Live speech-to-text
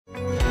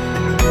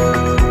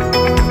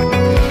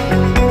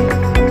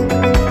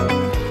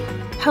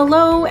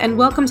Hello, and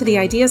welcome to the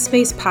Idea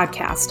Space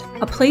podcast,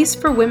 a place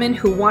for women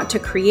who want to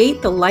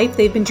create the life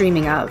they've been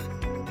dreaming of.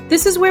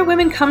 This is where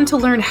women come to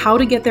learn how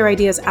to get their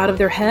ideas out of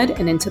their head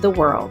and into the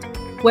world.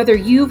 Whether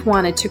you've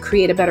wanted to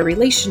create a better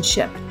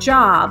relationship,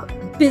 job,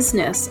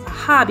 business, a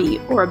hobby,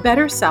 or a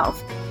better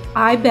self,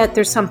 I bet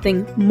there's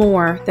something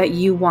more that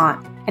you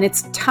want, and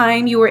it's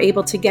time you were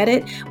able to get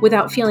it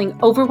without feeling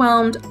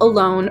overwhelmed,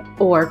 alone,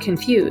 or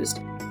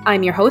confused.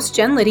 I'm your host,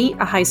 Jen Liddy,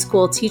 a high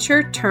school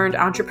teacher turned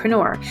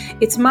entrepreneur.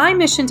 It's my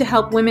mission to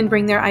help women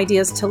bring their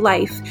ideas to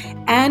life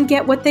and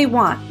get what they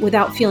want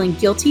without feeling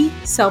guilty,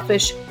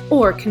 selfish,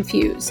 or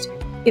confused.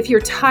 If you're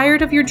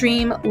tired of your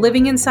dream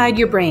living inside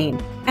your brain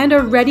and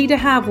are ready to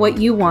have what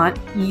you want,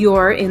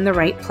 you're in the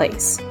right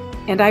place.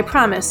 And I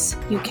promise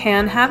you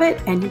can have it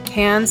and you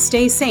can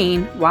stay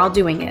sane while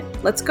doing it.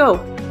 Let's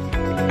go.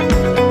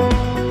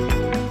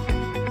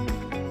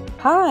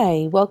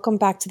 Hi, welcome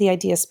back to the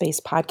Idea Space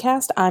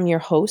podcast. I'm your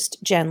host,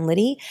 Jen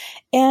Liddy,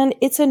 and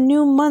it's a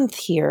new month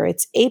here.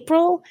 It's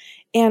April,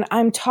 and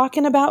I'm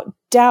talking about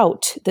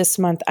doubt this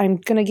month. I'm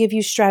going to give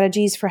you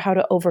strategies for how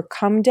to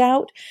overcome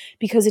doubt,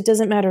 because it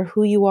doesn't matter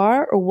who you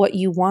are or what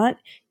you want.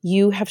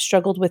 You have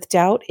struggled with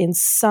doubt in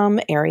some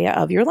area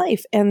of your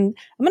life. And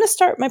I'm going to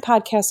start my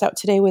podcast out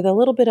today with a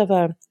little bit of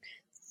a,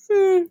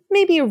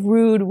 maybe a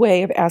rude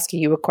way of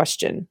asking you a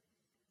question.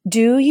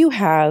 Do you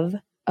have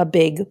a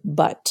big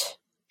butt?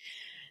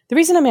 The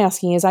reason I'm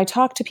asking is I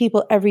talk to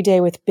people every day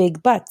with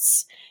big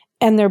butts,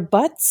 and their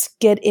butts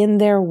get in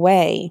their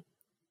way.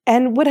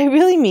 And what I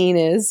really mean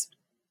is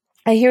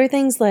I hear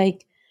things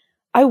like,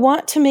 I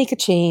want to make a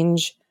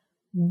change,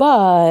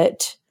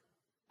 but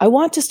I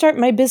want to start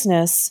my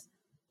business,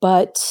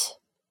 or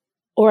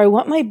I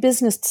want my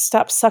business to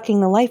stop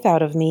sucking the life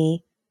out of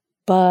me,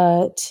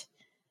 but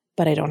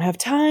I don't have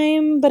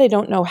time, but I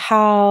don't know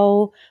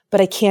how,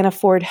 but I can't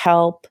afford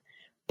help,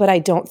 but I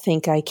don't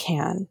think I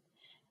can.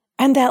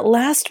 And that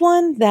last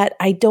one, that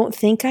I don't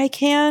think I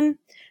can,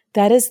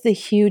 that is the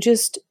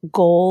hugest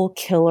goal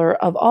killer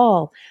of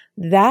all.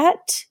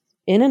 That,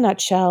 in a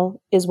nutshell,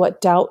 is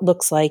what doubt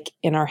looks like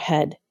in our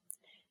head.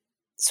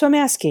 So I'm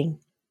asking,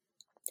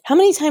 how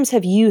many times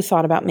have you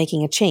thought about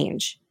making a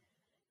change?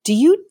 Do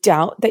you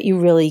doubt that you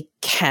really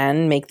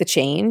can make the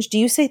change? Do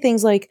you say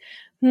things like,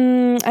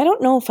 I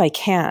don't know if I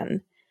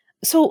can?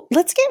 So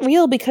let's get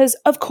real, because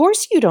of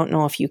course you don't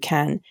know if you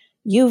can.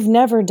 You've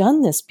never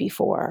done this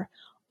before.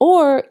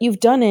 Or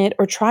you've done it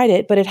or tried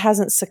it, but it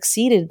hasn't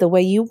succeeded the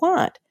way you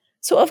want.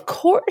 So of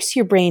course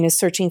your brain is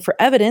searching for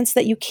evidence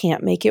that you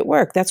can't make it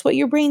work. That's what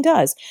your brain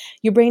does.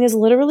 Your brain is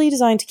literally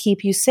designed to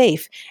keep you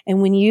safe.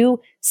 And when you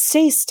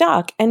stay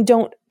stuck and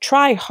don't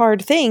try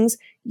hard things,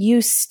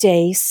 you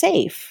stay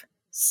safe.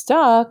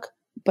 Stuck,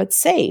 but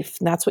safe.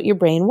 And that's what your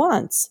brain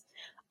wants.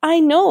 I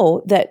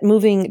know that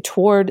moving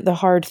toward the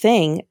hard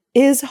thing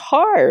is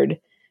hard.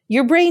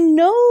 Your brain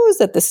knows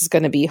that this is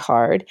going to be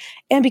hard,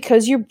 and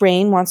because your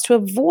brain wants to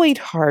avoid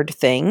hard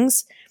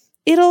things,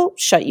 it'll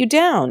shut you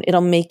down.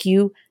 It'll make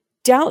you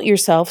doubt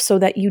yourself so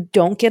that you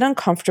don't get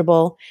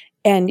uncomfortable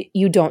and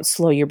you don't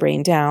slow your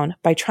brain down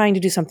by trying to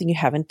do something you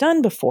haven't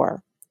done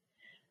before.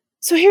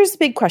 So here's the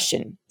big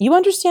question. You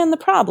understand the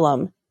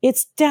problem.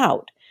 It's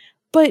doubt.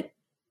 But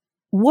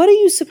what are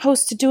you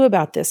supposed to do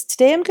about this?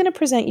 Today, I'm going to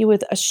present you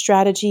with a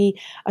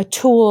strategy, a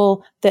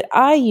tool that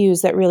I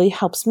use that really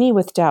helps me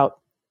with doubt.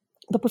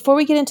 But before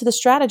we get into the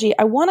strategy,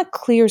 I want to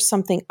clear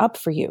something up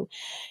for you.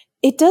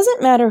 It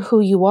doesn't matter who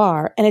you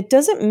are, and it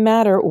doesn't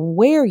matter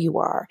where you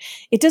are.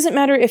 It doesn't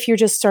matter if you're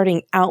just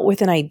starting out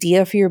with an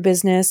idea for your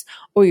business,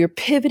 or you're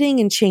pivoting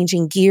and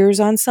changing gears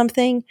on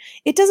something.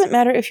 It doesn't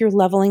matter if you're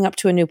leveling up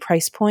to a new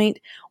price point.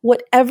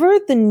 Whatever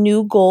the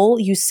new goal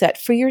you set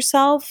for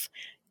yourself,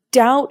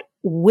 doubt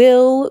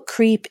will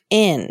creep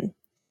in.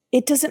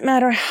 It doesn't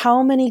matter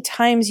how many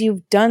times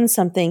you've done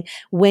something.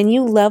 When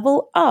you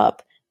level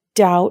up,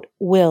 doubt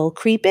will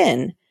creep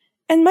in.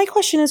 And my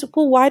question is,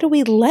 well, why do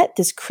we let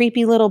this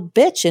creepy little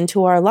bitch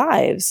into our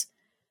lives?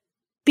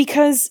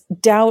 Because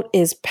doubt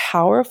is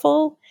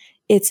powerful,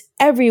 it's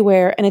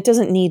everywhere, and it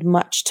doesn't need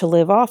much to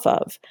live off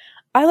of.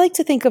 I like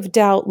to think of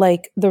doubt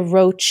like the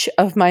roach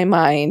of my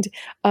mind.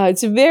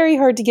 It's very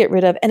hard to get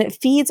rid of, and it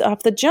feeds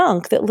off the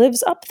junk that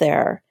lives up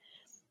there.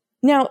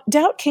 Now,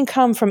 doubt can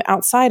come from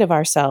outside of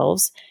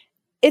ourselves.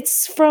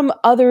 It's from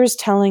others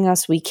telling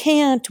us we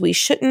can't, we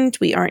shouldn't,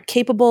 we aren't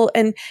capable.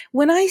 And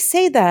when I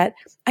say that,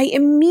 I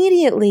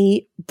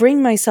immediately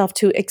bring myself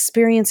to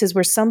experiences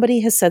where somebody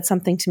has said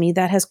something to me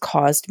that has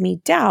caused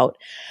me doubt.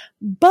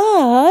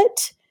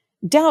 But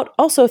doubt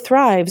also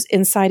thrives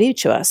inside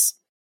each of us.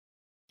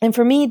 And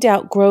for me,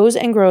 doubt grows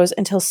and grows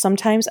until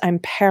sometimes I'm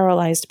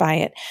paralyzed by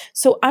it.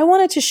 So I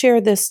wanted to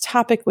share this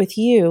topic with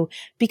you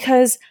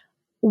because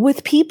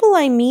with people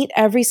I meet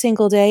every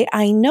single day,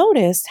 I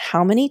noticed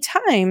how many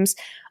times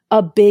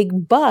a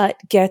big but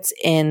gets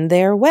in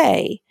their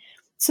way.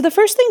 So the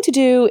first thing to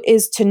do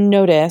is to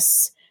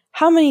notice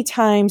how many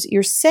times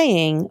you're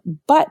saying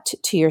but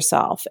to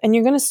yourself, and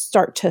you're going to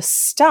start to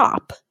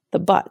stop the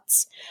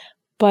buts.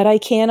 But I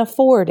can't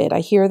afford it. I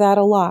hear that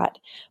a lot.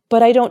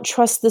 But I don't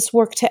trust this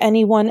work to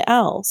anyone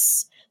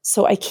else.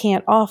 so I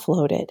can't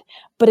offload it.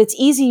 But it's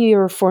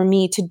easier for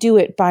me to do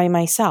it by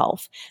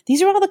myself.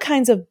 These are all the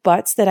kinds of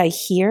buts that I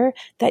hear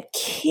that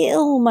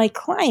kill my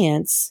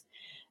clients.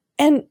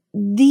 And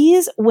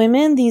these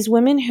women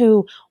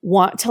who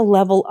want to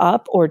level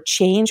up or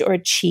change or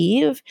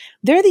achieve,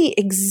 they're the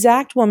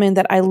exact women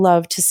that I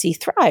love to see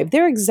thrive.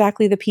 They're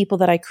exactly the people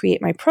that I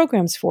create my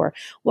programs for.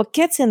 What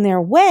gets in their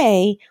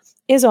way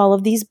is all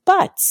of these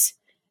buts.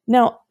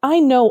 Now, I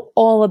know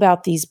all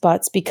about these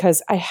buts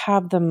because I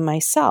have them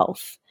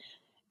myself.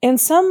 And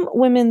some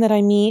women that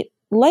I meet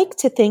like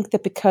to think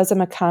that because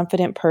I'm a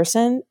confident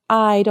person,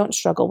 I don't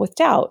struggle with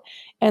doubt.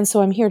 And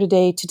so I'm here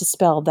today to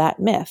dispel that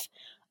myth.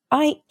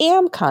 I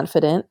am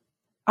confident,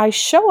 I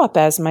show up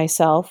as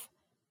myself,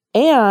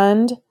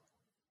 and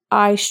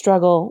I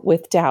struggle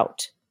with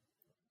doubt.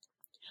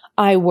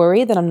 I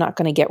worry that I'm not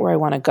going to get where I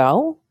want to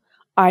go.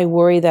 I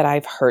worry that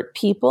I've hurt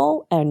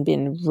people and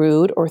been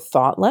rude or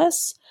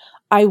thoughtless.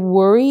 I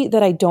worry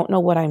that I don't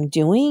know what I'm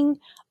doing.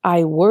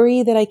 I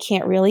worry that I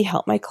can't really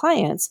help my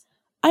clients.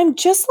 I'm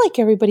just like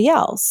everybody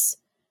else.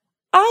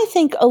 I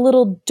think a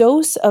little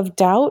dose of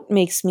doubt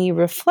makes me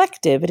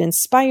reflective. It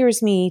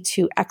inspires me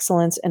to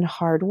excellence and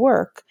hard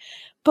work.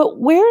 But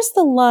where's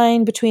the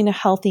line between a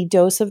healthy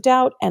dose of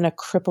doubt and a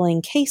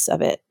crippling case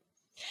of it?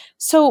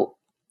 So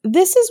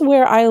this is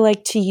where I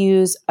like to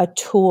use a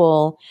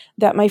tool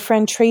that my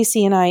friend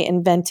Tracy and I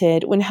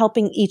invented when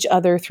helping each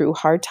other through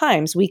hard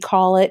times. We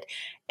call it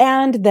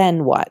 "And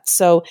Then What?"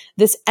 So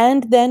this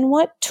 "And Then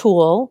What"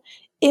 tool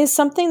is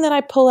something that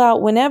I pull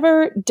out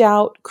whenever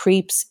doubt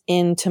creeps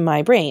into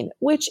my brain,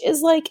 which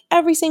is like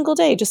every single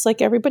day, just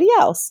like everybody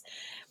else.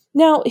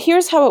 Now,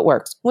 here's how it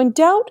works. When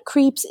doubt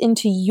creeps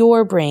into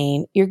your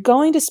brain, you're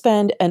going to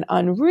spend an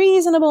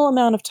unreasonable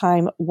amount of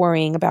time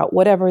worrying about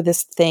whatever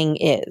this thing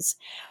is.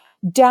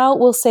 Doubt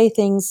will say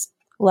things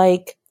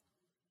like,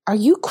 "Are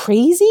you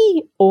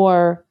crazy?"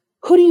 Or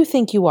 "Who do you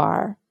think you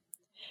are?"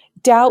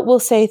 Doubt will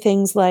say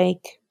things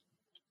like,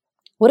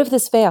 "What if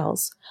this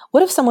fails?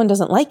 What if someone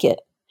doesn't like it?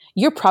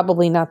 You're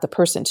probably not the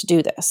person to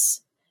do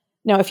this."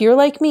 Now, if you're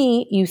like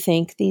me, you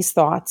think these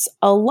thoughts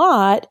a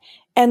lot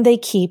and they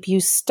keep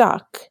you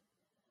stuck.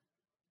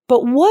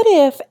 But what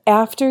if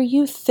after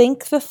you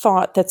think the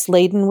thought that's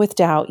laden with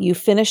doubt, you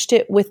finished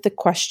it with the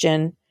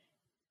question,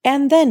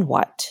 "And then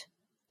what?"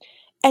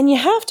 And you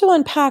have to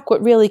unpack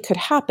what really could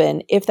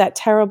happen if that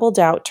terrible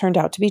doubt turned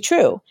out to be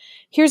true.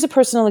 Here's a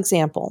personal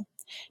example.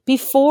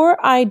 Before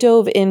I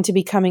dove into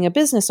becoming a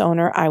business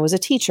owner, I was a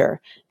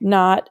teacher,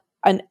 not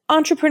an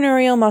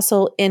entrepreneurial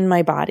muscle in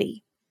my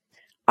body.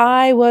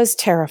 I was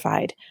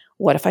terrified.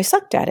 What if I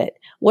sucked at it?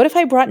 What if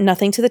I brought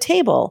nothing to the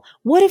table?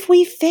 What if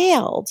we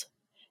failed?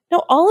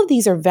 Now, all of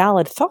these are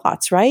valid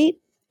thoughts, right?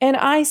 And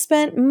I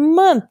spent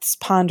months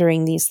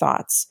pondering these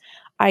thoughts.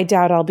 I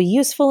doubt I'll be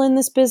useful in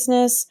this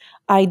business.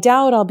 I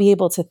doubt I'll be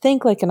able to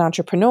think like an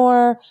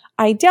entrepreneur.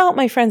 I doubt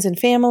my friends and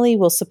family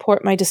will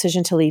support my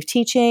decision to leave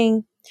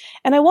teaching.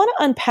 And I want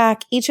to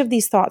unpack each of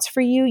these thoughts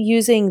for you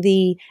using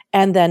the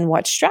 "and then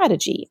what"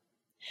 strategy.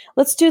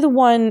 Let's do the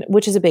one,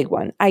 which is a big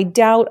one. I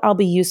doubt I'll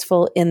be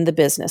useful in the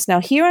business. Now,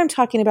 here I'm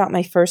talking about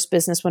my first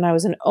business when I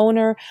was an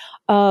owner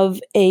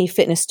of a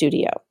fitness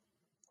studio.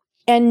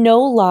 And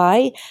no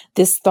lie,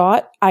 this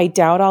thought, I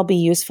doubt I'll be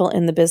useful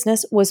in the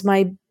business, was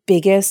my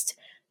biggest,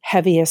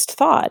 heaviest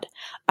thought.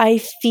 I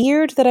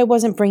feared that I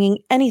wasn't bringing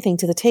anything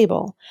to the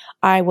table.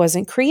 I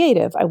wasn't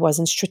creative. I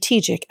wasn't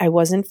strategic. I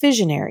wasn't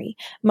visionary.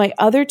 My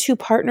other two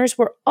partners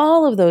were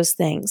all of those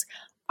things.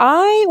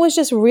 I was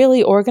just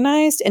really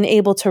organized and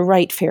able to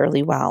write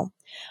fairly well.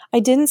 I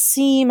didn't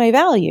see my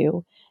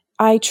value.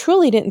 I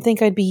truly didn't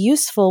think I'd be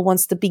useful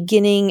once the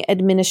beginning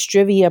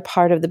administrivia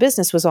part of the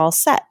business was all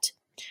set.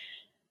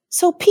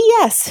 So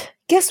P.S.,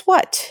 guess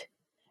what?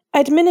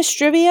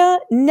 Administrivia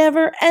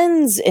never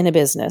ends in a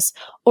business.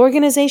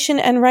 Organization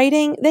and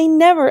writing, they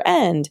never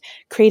end.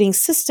 Creating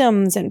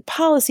systems and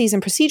policies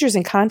and procedures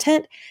and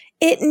content,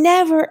 it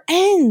never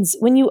ends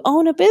when you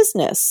own a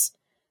business.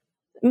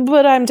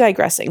 But I'm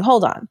digressing.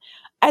 Hold on.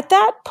 At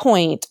that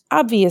point,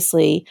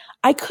 obviously,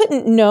 I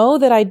couldn't know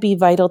that I'd be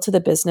vital to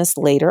the business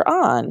later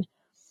on.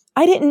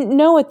 I didn't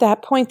know at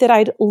that point that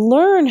I'd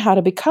learn how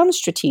to become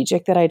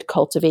strategic, that I'd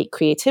cultivate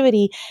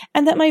creativity,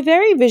 and that my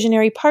very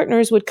visionary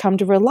partners would come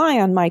to rely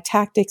on my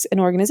tactics and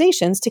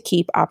organizations to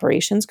keep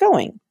operations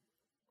going.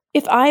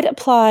 If I'd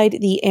applied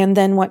the "and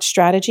then what"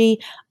 strategy,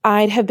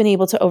 I'd have been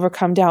able to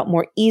overcome doubt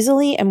more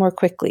easily and more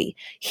quickly.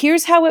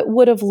 Here's how it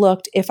would have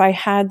looked if I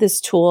had this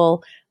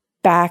tool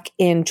back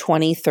in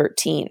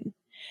 2013.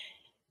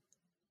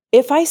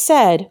 If I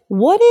said,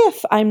 "What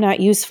if I'm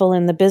not useful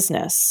in the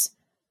business?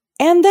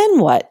 And then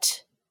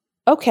what?"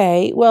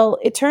 Okay, well,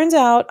 it turns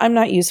out I'm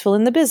not useful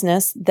in the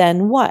business.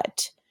 Then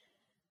what?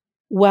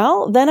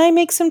 Well, then I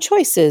make some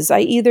choices. I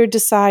either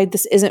decide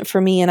this isn't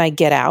for me and I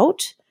get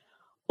out,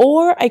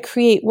 or I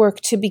create work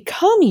to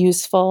become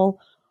useful,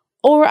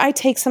 or I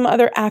take some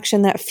other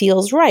action that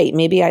feels right.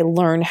 Maybe I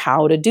learn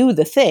how to do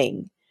the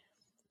thing.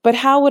 But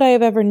how would I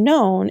have ever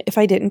known if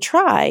I didn't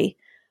try?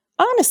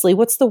 Honestly,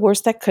 what's the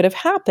worst that could have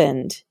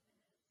happened?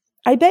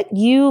 I bet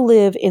you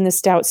live in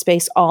this doubt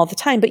space all the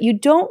time, but you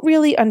don't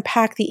really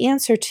unpack the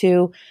answer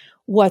to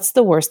what's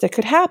the worst that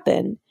could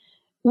happen.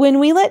 When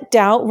we let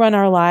doubt run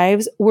our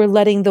lives, we're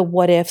letting the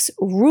what ifs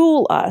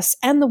rule us.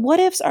 And the what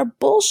ifs are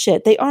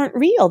bullshit. They aren't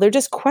real. They're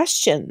just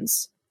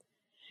questions.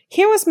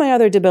 Here was my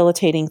other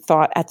debilitating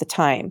thought at the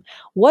time.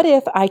 What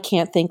if I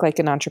can't think like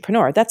an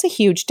entrepreneur? That's a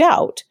huge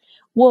doubt.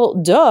 Well,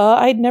 duh,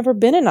 I'd never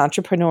been an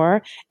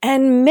entrepreneur.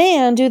 And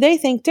man, do they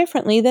think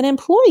differently than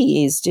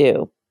employees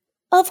do.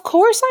 Of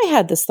course I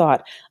had this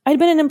thought. I'd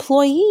been an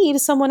employee to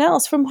someone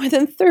else for more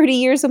than 30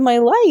 years of my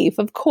life.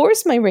 Of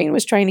course my brain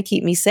was trying to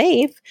keep me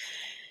safe.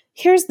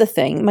 Here's the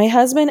thing. My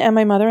husband and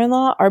my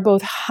mother-in-law are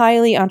both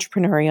highly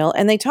entrepreneurial,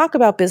 and they talk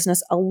about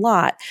business a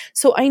lot.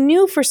 So I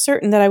knew for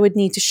certain that I would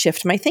need to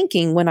shift my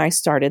thinking when I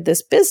started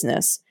this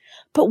business.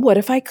 But what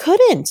if I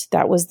couldn't?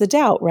 That was the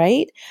doubt,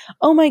 right?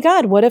 Oh my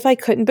God, what if I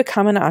couldn't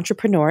become an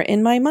entrepreneur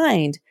in my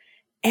mind?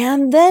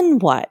 And then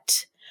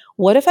what?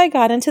 What if I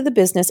got into the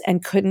business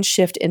and couldn't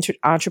shift into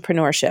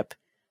entrepreneurship?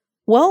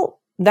 Well,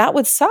 that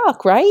would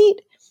suck, right?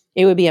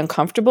 It would be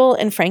uncomfortable.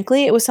 And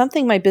frankly, it was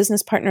something my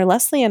business partner,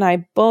 Leslie, and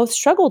I both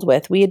struggled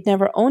with. We had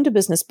never owned a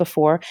business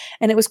before,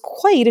 and it was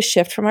quite a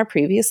shift from our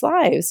previous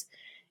lives.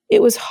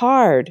 It was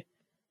hard.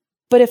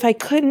 But if I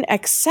couldn't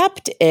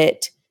accept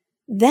it,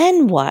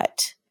 then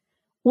what?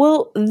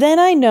 Well, then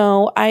I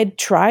know I'd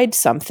tried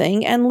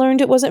something and learned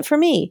it wasn't for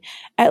me.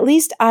 At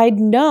least I'd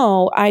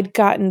know I'd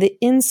gotten the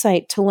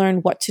insight to learn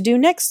what to do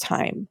next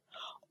time.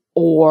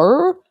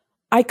 Or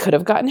I could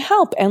have gotten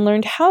help and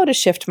learned how to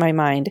shift my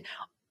mind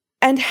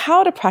and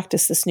how to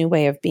practice this new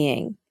way of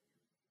being.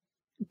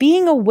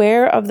 Being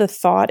aware of the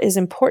thought is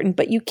important,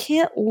 but you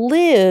can't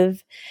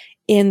live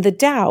in the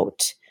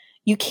doubt.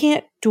 You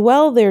can't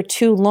dwell there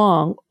too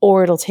long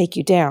or it'll take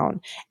you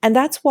down. And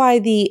that's why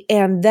the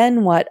 "and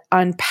then what"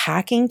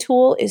 unpacking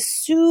tool is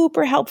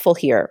super helpful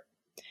here.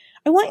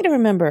 I want you to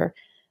remember,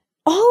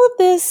 all of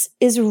this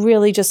is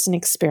really just an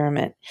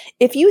experiment.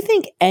 If you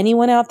think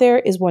anyone out there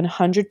is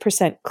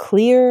 100%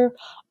 clear,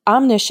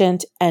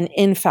 omniscient, and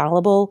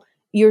infallible,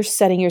 you're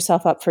setting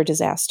yourself up for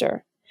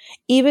disaster.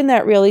 Even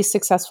that really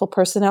successful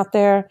person out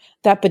there,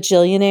 that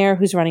bajillionaire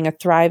who's running a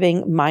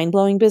thriving,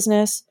 mind-blowing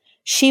business,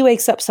 she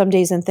wakes up some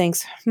days and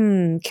thinks,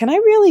 can I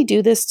really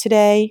do this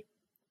today?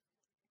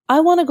 I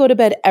want to go to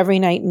bed every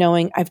night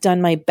knowing I've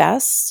done my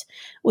best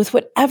with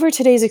whatever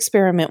today's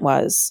experiment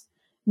was.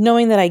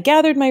 Knowing that I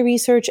gathered my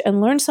research and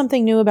learned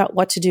something new about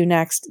what to do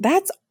next.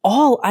 That's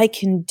all I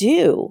can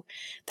do.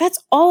 That's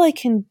all I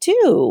can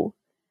do.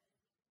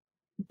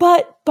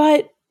 But,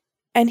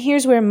 and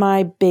here's where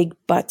my big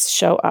buts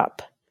show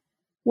up.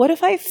 What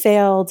if I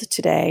failed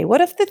today?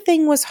 What if the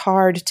thing was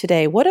hard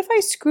today? What if I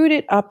screwed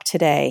it up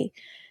today?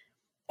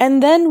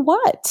 And then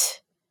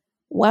what?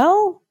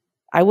 Well,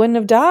 I wouldn't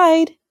have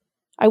died.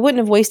 I wouldn't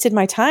have wasted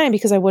my time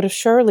because I would have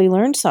surely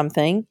learned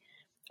something.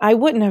 I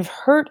wouldn't have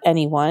hurt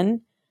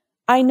anyone.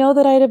 I know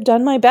that I'd have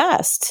done my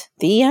best.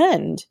 The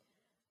end.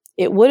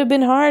 It would have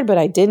been hard, but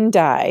I didn't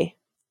die.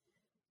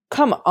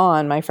 Come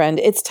on, my friend.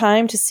 It's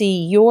time to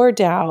see your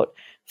doubt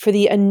for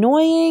the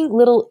annoying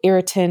little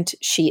irritant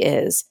she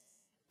is.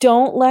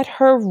 Don't let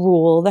her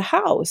rule the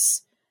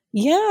house.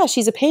 Yeah,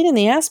 she's a pain in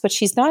the ass, but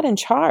she's not in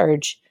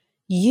charge.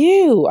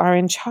 You are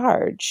in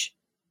charge.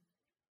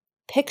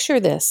 Picture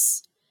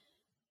this.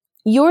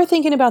 You're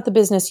thinking about the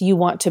business you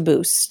want to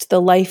boost, the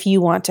life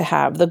you want to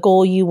have, the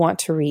goal you want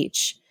to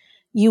reach.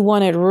 You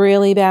want it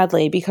really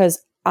badly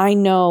because I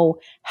know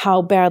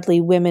how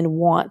badly women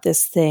want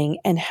this thing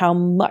and how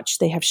much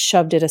they have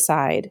shoved it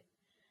aside.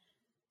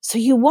 So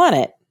you want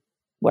it.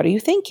 What are you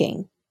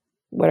thinking?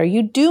 What are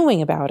you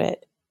doing about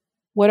it?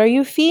 What are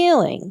you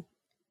feeling?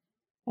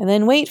 And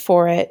then wait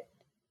for it.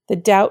 The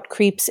doubt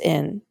creeps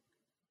in.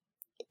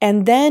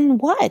 And then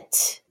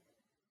what?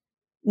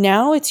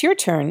 Now it's your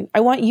turn. I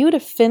want you to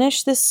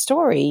finish this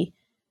story.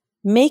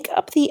 Make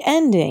up the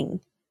ending.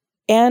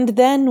 And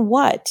then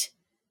what?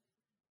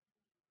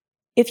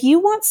 If you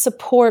want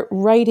support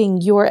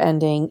writing your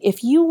ending,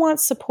 if you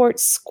want support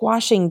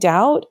squashing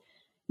doubt,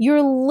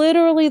 you're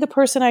literally the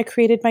person I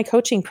created my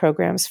coaching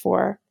programs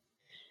for.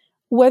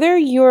 Whether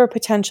you're a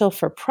potential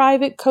for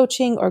private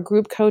coaching or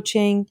group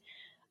coaching,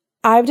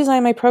 I've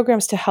designed my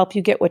programs to help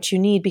you get what you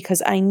need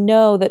because I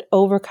know that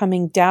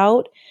overcoming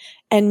doubt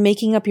and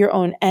making up your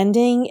own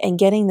ending and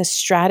getting the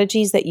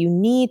strategies that you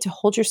need to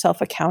hold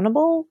yourself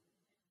accountable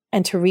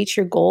and to reach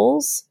your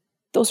goals,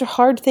 those are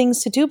hard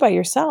things to do by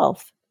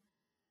yourself.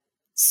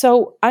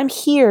 So I'm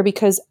here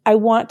because I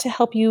want to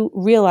help you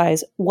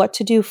realize what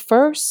to do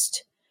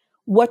first,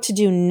 what to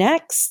do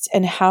next,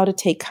 and how to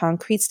take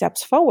concrete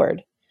steps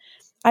forward.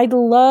 I'd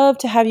love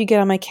to have you get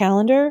on my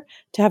calendar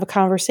to have a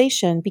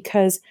conversation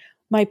because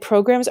my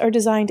programs are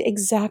designed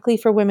exactly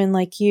for women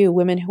like you,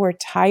 women who are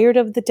tired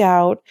of the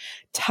doubt,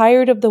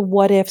 tired of the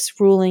what ifs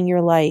ruling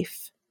your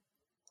life.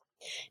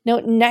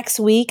 Now, next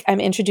week, I'm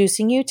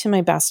introducing you to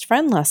my best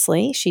friend,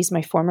 Leslie. She's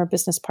my former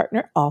business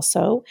partner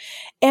also.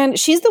 And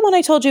she's the one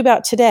I told you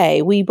about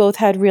today. We both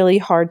had really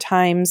hard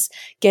times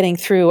getting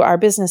through our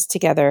business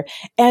together.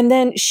 And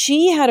then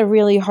she had a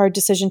really hard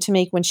decision to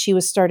make when she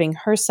was starting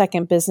her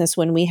second business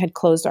when we had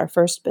closed our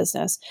first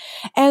business.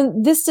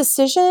 And this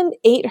decision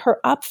ate her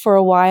up for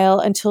a while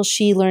until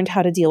she learned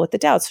how to deal with the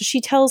doubt. So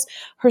she tells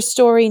her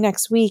story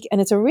next week, and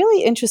it's a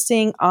really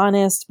interesting,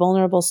 honest,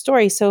 vulnerable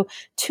story. So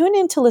tune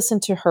in to listen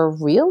to her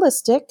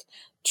realistic,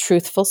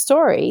 truthful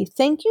story.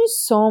 Thank you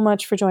so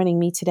much for joining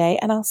me today,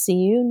 and I'll see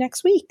you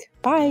next week.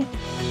 Bye.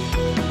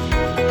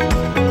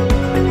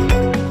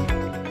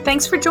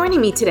 Thanks for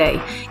joining me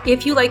today.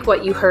 If you like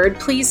what you heard,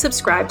 please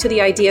subscribe to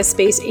the Idea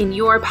Space in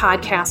your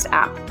podcast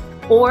app,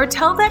 or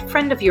tell that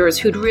friend of yours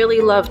who'd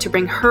really love to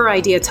bring her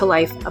idea to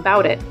life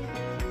about it.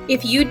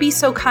 If you'd be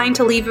so kind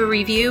to leave a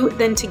review,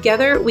 then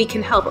together we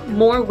can help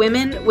more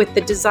women with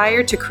the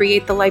desire to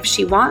create the life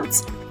she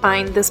wants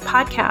find this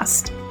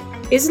podcast.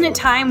 Isn't it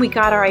time we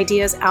got our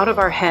ideas out of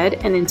our head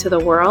and into the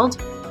world?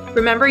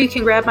 Remember, you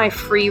can grab my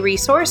free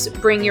resource,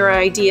 Bring Your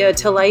Idea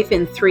to Life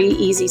in 3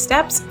 Easy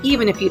Steps,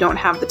 even if you don't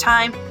have the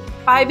time,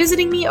 by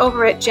visiting me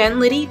over at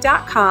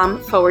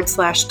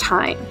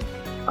jenliddy.com/time.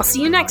 I'll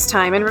see you next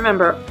time, and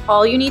remember,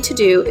 all you need to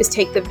do is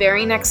take the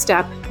very next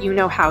step you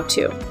know how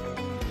to.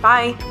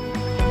 Bye.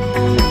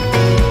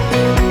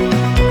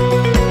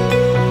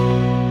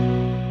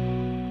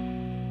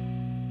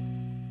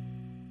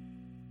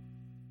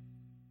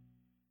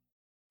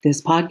 This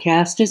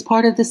podcast is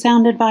part of the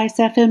Sound Advice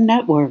FM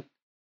network.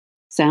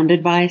 Sound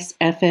Advice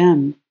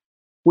FM.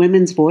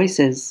 Women's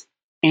voices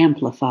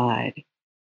amplified.